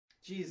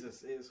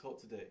Jesus, it is hot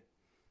today.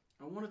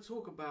 I want to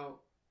talk about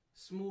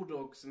small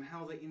dogs and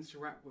how they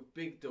interact with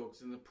big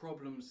dogs and the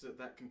problems that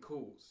that can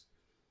cause.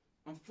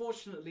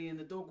 Unfortunately, in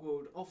the dog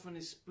world, often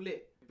is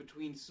split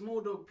between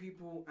small dog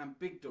people and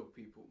big dog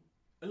people.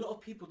 A lot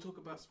of people talk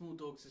about small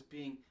dogs as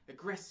being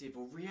aggressive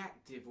or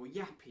reactive or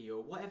yappy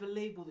or whatever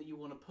label that you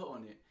want to put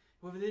on it.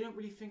 However, they don't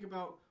really think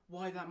about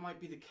why that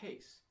might be the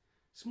case.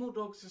 Small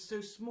dogs are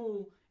so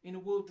small in a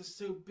world that's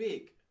so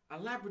big. A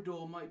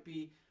Labrador might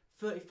be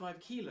 35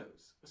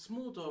 kilos. A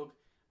small dog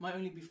might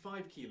only be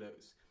 5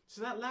 kilos.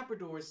 So that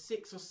Labrador is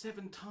 6 or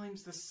 7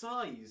 times the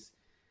size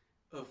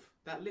of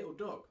that little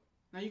dog.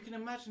 Now you can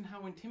imagine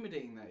how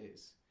intimidating that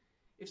is.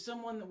 If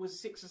someone that was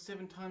 6 or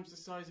 7 times the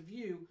size of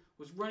you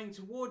was running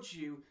towards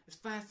you as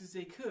fast as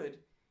they could,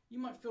 you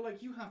might feel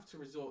like you have to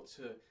resort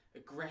to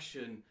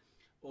aggression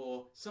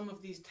or some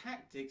of these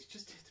tactics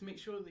just to make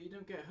sure that you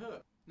don't get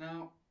hurt.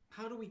 Now,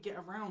 how do we get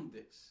around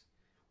this?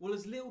 Well,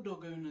 as little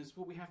dog owners,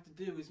 what we have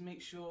to do is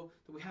make sure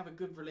that we have a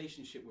good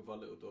relationship with our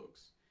little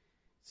dogs.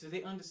 So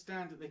they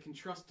understand that they can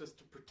trust us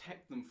to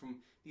protect them from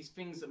these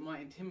things that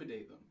might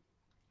intimidate them.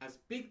 As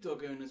big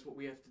dog owners, what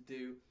we have to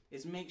do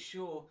is make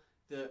sure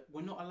that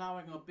we're not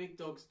allowing our big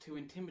dogs to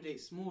intimidate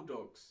small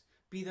dogs,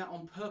 be that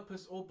on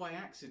purpose or by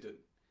accident.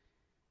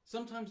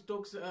 Sometimes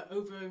dogs that are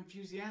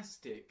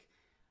over-enthusiastic,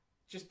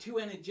 just too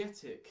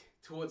energetic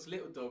towards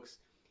little dogs,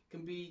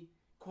 can be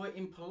quite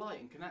impolite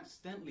and can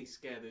accidentally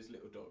scare those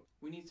little dogs.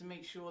 We need to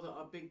make sure that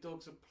our big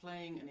dogs are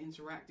playing and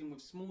interacting with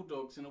small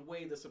dogs in a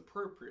way that's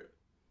appropriate.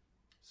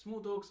 Small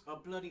dogs are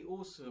bloody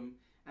awesome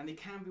and they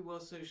can be well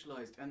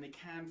socialised and they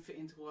can fit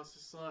into our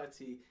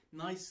society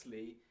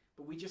nicely,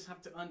 but we just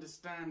have to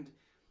understand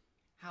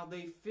how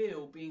they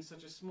feel being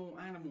such a small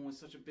animal in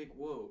such a big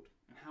world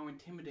and how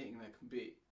intimidating that can be.